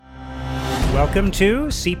Welcome to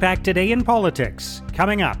CPAC Today in Politics.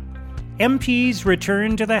 Coming up, MPs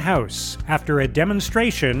return to the House after a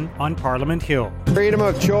demonstration on Parliament Hill. Freedom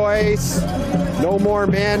of choice, no more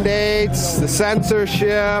mandates, the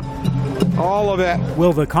censorship, all of it.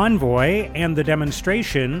 Will the convoy and the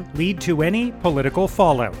demonstration lead to any political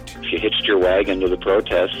fallout? If you hitched your wagon to the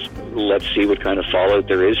protests, let's see what kind of fallout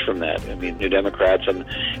there is from that. I mean, New Democrats and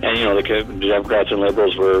the Democrats and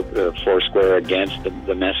Liberals were foursquare against the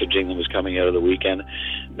messaging that was coming out of the weekend.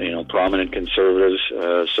 Prominent Conservatives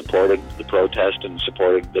supported the protest and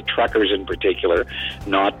supported the truckers in particular,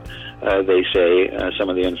 not they say, some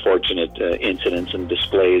of the unfortunate incidents and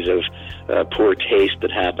displays of poor taste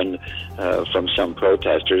that happened from some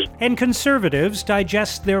protesters. And Conservatives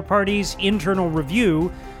digest their party's internal review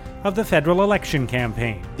of the federal election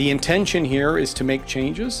campaign. The intention here is to make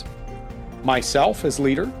changes. Myself as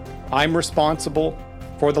leader, I'm responsible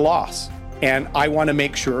for the loss. And I want to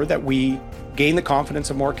make sure that we gain the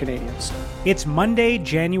confidence of more Canadians. It's Monday,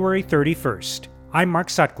 January 31st. I'm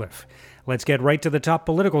Mark Sutcliffe. Let's get right to the top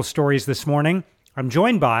political stories this morning. I'm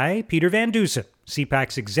joined by Peter Van Dusen,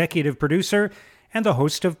 CPAC's executive producer and the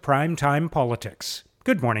host of Primetime Politics.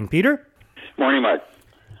 Good morning, Peter. Morning, Mark.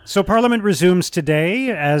 So Parliament resumes today,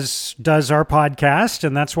 as does our podcast,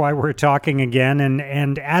 and that's why we're talking again.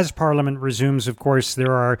 And as Parliament resumes, of course,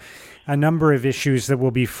 there are a number of issues that will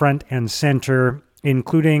be front and center,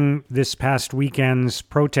 including this past weekend's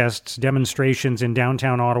protests, demonstrations in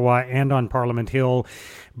downtown Ottawa and on Parliament Hill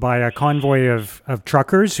by a convoy of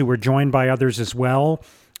truckers who were joined by others as well.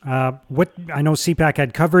 I know CPAC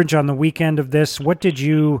had coverage on the weekend of this. What did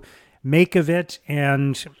you make of it,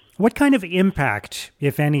 and what kind of impact,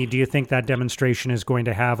 if any, do you think that demonstration is going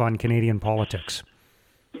to have on Canadian politics?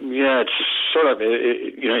 Yeah, it's sort of,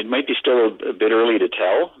 it might be still a bit early to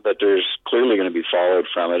tell, but there's clearly going to be fallout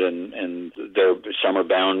from it, and some are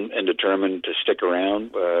bound and determined to stick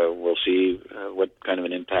around. We'll see what kind of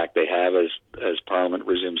an impact they have as Parliament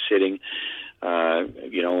resumes sitting.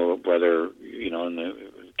 Whether, in the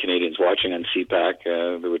Canadians watching on CPAC,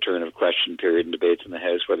 the return of question period and debates in the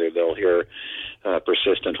House, whether they'll hear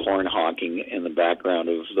persistent horn honking in the background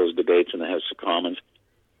of those debates in the House of Commons.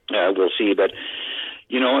 We'll see, but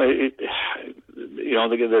there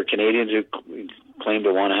are Canadians who claim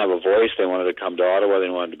to want to have a voice. They wanted to come to Ottawa. They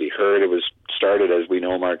wanted to be heard. It was started, as we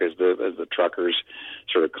know, Mark, as the truckers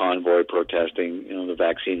sort of convoy protesting, the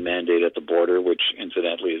vaccine mandate at the border, which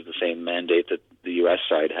incidentally is the same mandate that the U.S.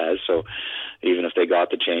 side has. So even if they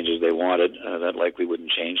got the changes they wanted, that likely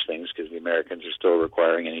wouldn't change things, because the Americans are still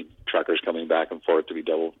requiring any truckers coming back and forth to be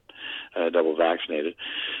double vaccinated.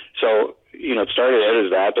 So, it started out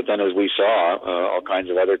as that, but then as we saw, all kinds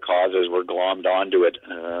of other causes were glommed onto it.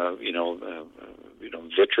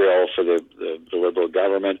 Vitriol for the Liberal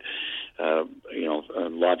government,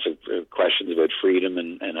 lots of questions about freedom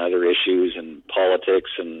and other issues and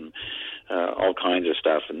politics and all kinds of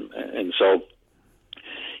stuff. And so,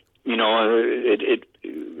 and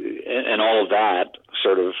all of that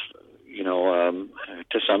sort of,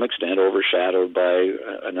 to some extent overshadowed by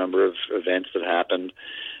a number of events that happened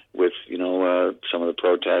with, some of the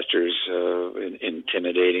protesters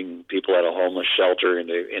intimidating people at a homeless shelter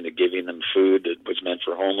into giving them food that was meant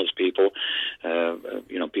for homeless people,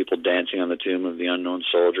 people dancing on the tomb of the unknown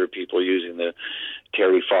soldier, people using the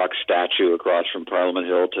Terry Fox statue across from Parliament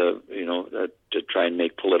Hill to try and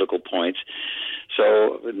make political points.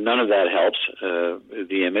 So none of that helps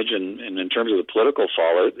the image. And in terms of the political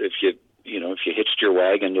fallout, if you hitched your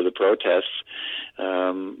wagon to the protests,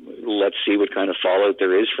 let's see what kind of fallout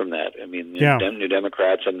there is from that. I mean, New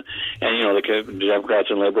Democrats and the Democrats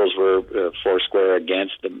and Liberals were foursquare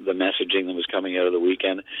against the messaging that was coming out of the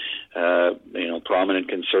weekend. Prominent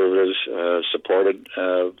Conservatives supported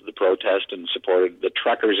the protest and supported the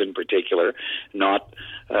truckers in particular, not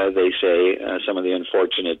they say, some of the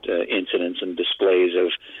unfortunate incidents and displays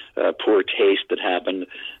of poor taste that happened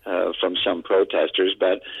from some protesters.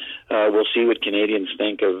 But we'll see what Canadians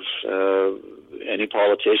think of any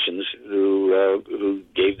politicians who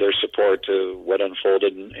gave their support to what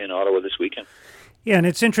unfolded in Ottawa this weekend. Yeah, and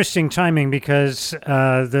it's interesting timing, because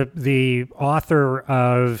the author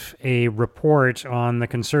of a report on the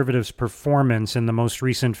Conservatives' performance in the most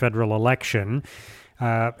recent federal election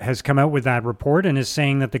has come out with that report and is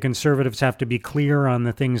saying that the Conservatives have to be clear on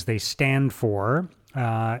the things they stand for,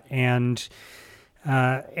 and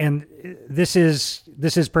this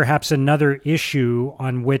is perhaps another issue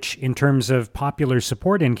on which, in terms of popular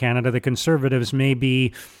support in Canada, the Conservatives may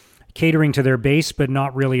be catering to their base but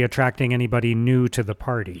not really attracting anybody new to the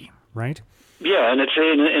party, right? Yeah, and it's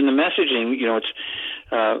in the messaging, it's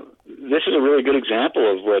this is a really good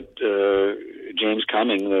example of what James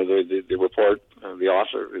Cumming, the report, the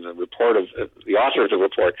author of the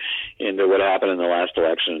report, into what happened in the last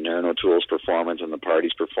election and Aaron O'Toole's performance and the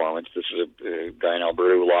party's performance. This is a guy in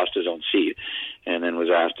Alberta who lost his own seat and then was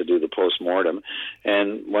asked to do the post-mortem.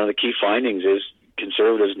 And one of the key findings is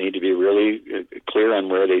Conservatives need to be really clear on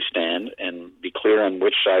where they stand and be clear on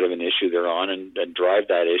which side of an issue they're on, and drive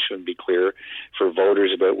that issue and be clear for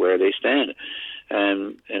voters about where they stand.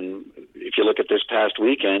 And if you look at this past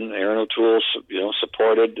weekend, Aaron O'Toole,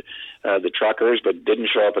 supported the truckers, but didn't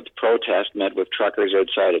show up at the protest. Met with truckers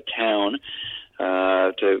outside of town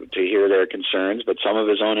to hear their concerns. But some of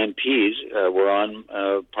his own MPs were on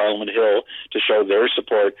Parliament Hill to show their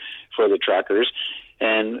support for the truckers.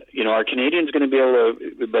 And are Canadians going to be able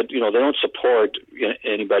to? But they don't support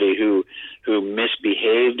anybody who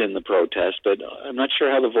misbehaved in the protest. But I'm not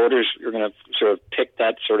sure how the voters are going to sort of pick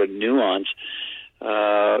that sort of nuance.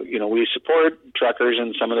 We support truckers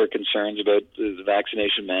and some of their concerns about the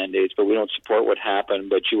vaccination mandates, but we don't support what happened.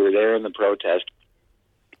 But you were there in the protest.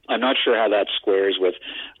 I'm not sure how that squares with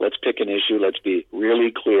let's pick an issue, let's be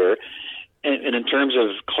really clear. And in terms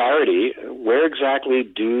of clarity, where exactly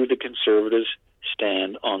do the Conservatives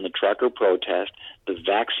stand on the trucker protest, the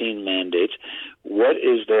vaccine mandates? What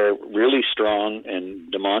is their really strong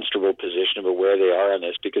and demonstrable position about where they are on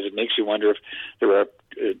this? Because it makes you wonder if there were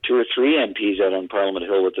 2 or 3 MPs out on Parliament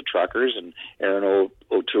Hill with the truckers, and Aaron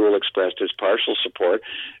O'Toole expressed his partial support.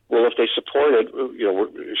 Well, if they supported,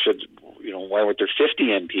 why weren't there 50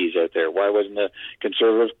 MPs out there? Why wasn't the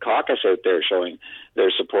Conservative caucus out there showing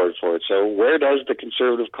their support for it? So where does the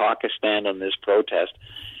Conservative caucus stand on this protest?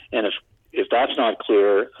 And if that's not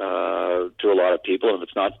clear to a lot of people, and if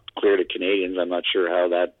it's not clear to Canadians, I'm not sure how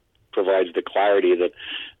that provides the clarity that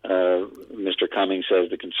Mr. Cumming says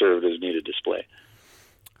the Conservatives need to display.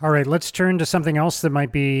 All right, let's turn to something else that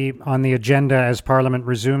might be on the agenda as Parliament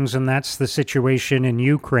resumes, and that's the situation in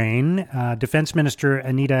Ukraine. Defense Minister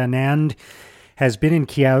Anita Anand has been in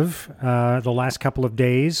Kiev the last couple of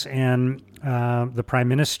days, and the Prime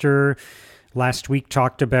Minister last week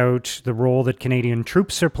talked about the role that Canadian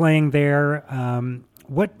troops are playing there.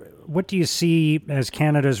 What do you see as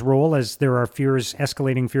Canada's role, as there are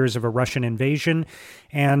escalating fears of a Russian invasion?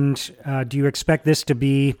 And do you expect this to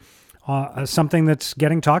be something that's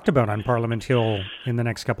getting talked about on Parliament Hill in the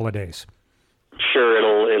next couple of days? Sure,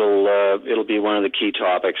 it'll be one of the key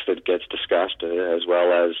topics that gets discussed, as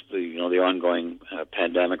well as the ongoing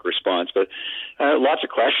pandemic response. But lots of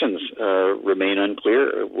questions remain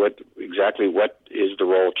unclear. What is the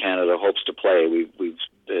role Canada hopes to play? We've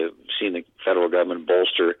seen the federal government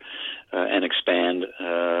bolster and expand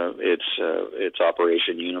its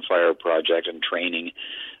Operation Unifier project and training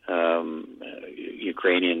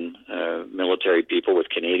Ukrainian military people with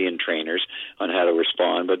Canadian trainers on how to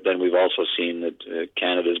respond. But then we've also seen that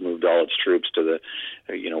Canada's moved all its troops to the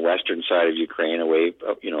western side of Ukraine, away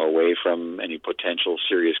from any potential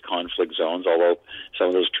serious conflict zones. Although some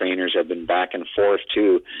of those trainers have been back and forth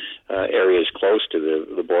to areas close to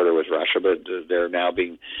the border with Russia, but they're now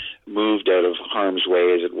being moved out of harm's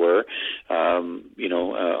way, as it were.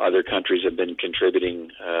 Other countries have been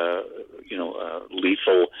contributing,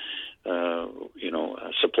 lethal,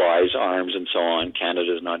 supplies, arms, and so on.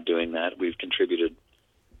 Canada's not doing that. We've contributed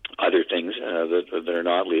other things that are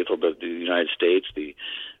not lethal, but the United States, the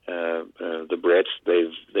Brits,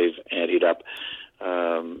 they've anteed up,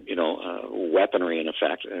 weaponry in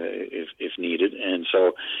effect, if needed. And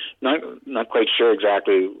so, not quite sure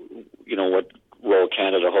exactly, what role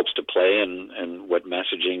Canada hopes to play and what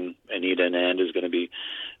messaging Anita Anand is going to be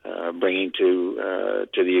bringing to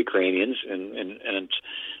the Ukrainians, and it's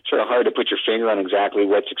sort of hard to put your finger on exactly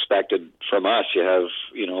what's expected from us. You have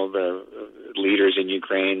the leaders in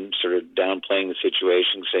Ukraine sort of downplaying the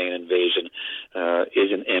situation, saying invasion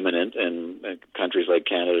isn't imminent, and countries like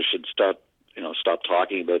Canada should stop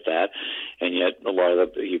talking about that. And yet a lot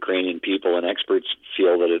of the Ukrainian people and experts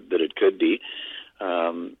feel that it could be.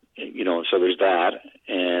 So there's that,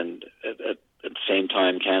 and at the same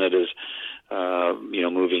time, Canada's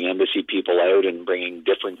moving embassy people out and bringing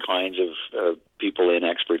different kinds of people in,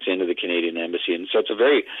 experts into the Canadian embassy, and so it's a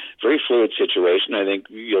very, very fluid situation. I think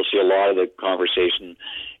you'll see a lot of the conversation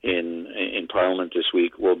in Parliament this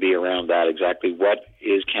week will be around that. Exactly what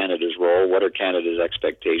is Canada's role? What are Canada's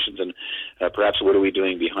expectations? And perhaps what are we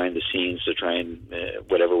doing behind the scenes to try and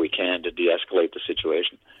whatever we can to de-escalate the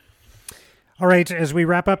situation? All right, as we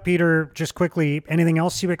wrap up, Peter, just quickly, anything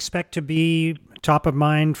else you expect to be top of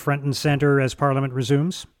mind, front and center as Parliament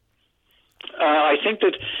resumes? I think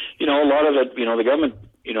that, a lot of it, the government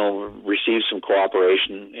received some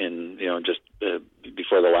cooperation in, just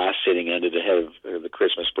before the last sitting ended ahead of the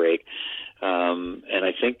Christmas break. And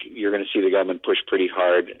I think you're going to see the government push pretty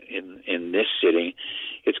hard in this sitting.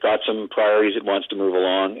 It's got some priorities it wants to move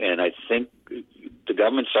along, and I think the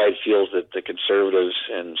government side feels that the Conservatives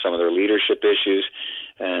and some of their leadership issues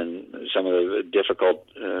and some of the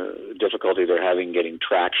difficulty they're having getting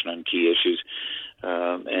traction on key issues,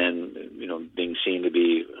 and being seen to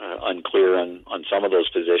be unclear on some of those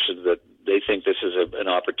positions, that they think this is an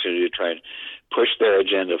opportunity to try and push their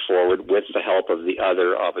agenda forward with the help of the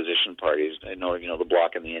other opposition parties. I know, the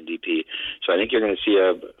Bloc and the NDP. So I think you're going to see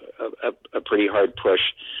a pretty hard push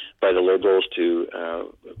by the Liberals to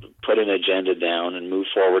put an agenda down and move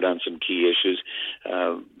forward on some key issues,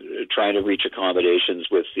 trying to reach accommodations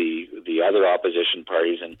with the other opposition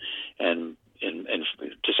parties, and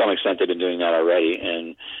to some extent they've been doing that already,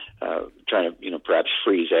 and trying to perhaps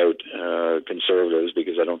freeze out Conservatives,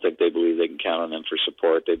 because I don't think they believe they can count on them for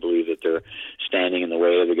support. They believe that they're standing in the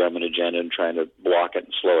way of the government agenda and trying to block it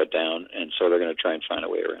and slow it down, and so they're going to try and find a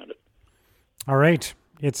way around it. All right.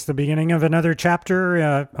 It's the beginning of another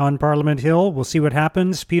chapter on Parliament Hill. We'll see what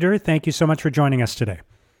happens. Peter, thank you so much for joining us today.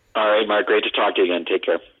 All right, Mark. Great to talk to you again. Take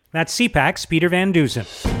care. That's CPAC's Peter Van Dusen.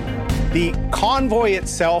 The convoy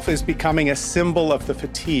itself is becoming a symbol of the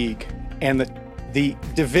fatigue and the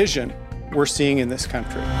division we're seeing in this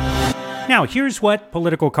country. Now, here's what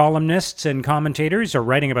political columnists and commentators are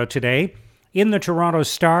writing about today. In the Toronto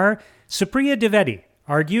Star, Supriya Dwivedi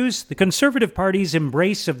argues the Conservative Party's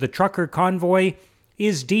embrace of the trucker convoy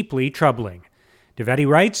is deeply troubling. Dwivedi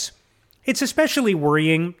writes, "It's especially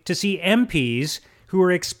worrying to see MPs who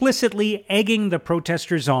are explicitly egging the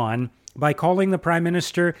protesters on by calling the Prime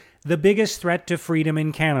Minister the biggest threat to freedom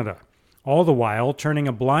in Canada, all the while turning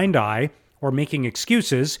a blind eye or making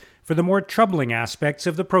excuses for the more troubling aspects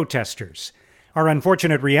of the protesters. Our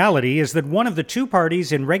unfortunate reality is that one of the two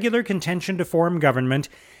parties in regular contention to form government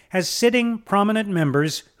has sitting prominent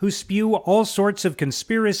members who spew all sorts of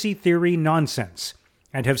conspiracy theory nonsense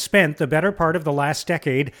and have spent the better part of the last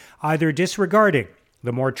decade either disregarding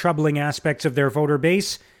the more troubling aspects of their voter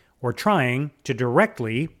base or trying to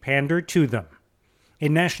directly pander to them."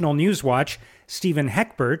 In National News Watch, Stephen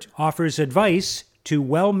Heckbert offers advice to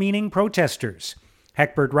well-meaning protesters.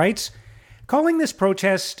 Heckbert writes, "Calling this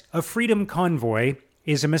protest a freedom convoy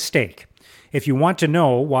is a mistake. If you want to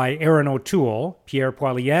know why Erin O'Toole, Pierre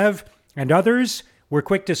Poilievre, and others were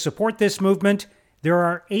quick to support this movement, there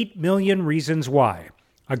are 8 million reasons why.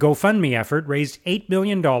 A GoFundMe effort raised $8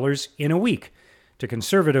 million in a week. To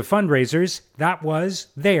Conservative fundraisers, that was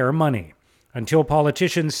their money. Until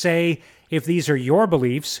politicians say, if these are your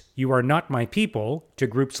beliefs, you are not my people, to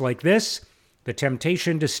groups like this, the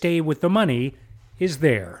temptation to stay with the money is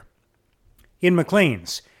there." In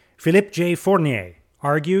Maclean's, Philippe J. Fournier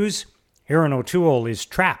argues Erin O'Toole is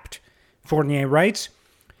trapped. Fournier writes,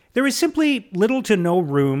 "There is simply little to no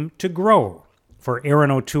room to grow for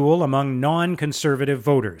Erin O'Toole among non-Conservative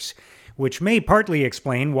voters, which may partly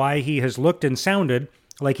explain why he has looked and sounded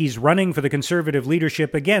like he's running for the Conservative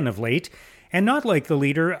leadership again of late, and not like the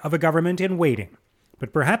leader of a government in waiting.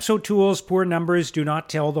 But perhaps O'Toole's poor numbers do not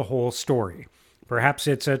tell the whole story. Perhaps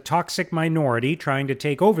it's a toxic minority trying to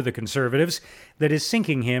take over the Conservatives that is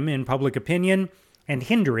sinking him in public opinion and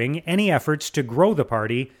hindering any efforts to grow the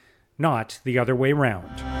party, not the other way round."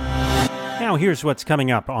 Now here's what's coming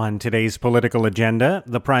up on today's political agenda.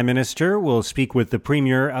 The Prime Minister will speak with the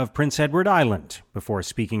Premier of Prince Edward Island before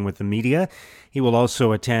speaking with the media. He will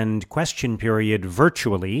also attend question period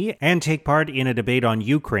virtually and take part in a debate on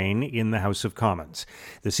Ukraine in the House of Commons.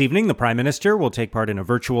 This evening, the Prime Minister will take part in a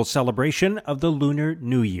virtual celebration of the Lunar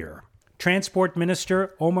New Year. Transport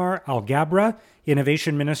Minister Omar Alghabra,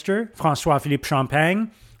 Innovation Minister François-Philippe Champagne,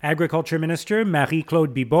 Agriculture Minister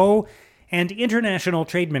Marie-Claude Bibeau, and International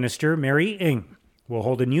Trade Minister Mary Ng will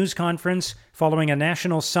hold a news conference following a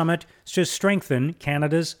national summit to strengthen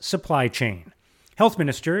Canada's supply chain. Health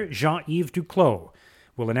Minister Jean-Yves Duclos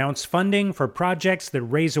will announce funding for projects that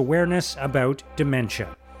raise awareness about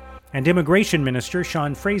dementia. And Immigration Minister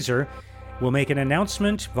Sean Fraser will make an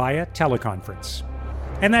announcement via teleconference.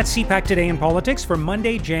 And that's CPAC Today in Politics for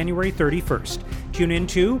Monday, January 31st. Tune in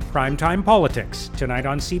to Primetime Politics tonight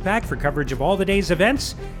on CPAC for coverage of all the day's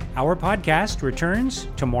events. Our podcast returns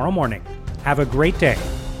tomorrow morning. Have a great day.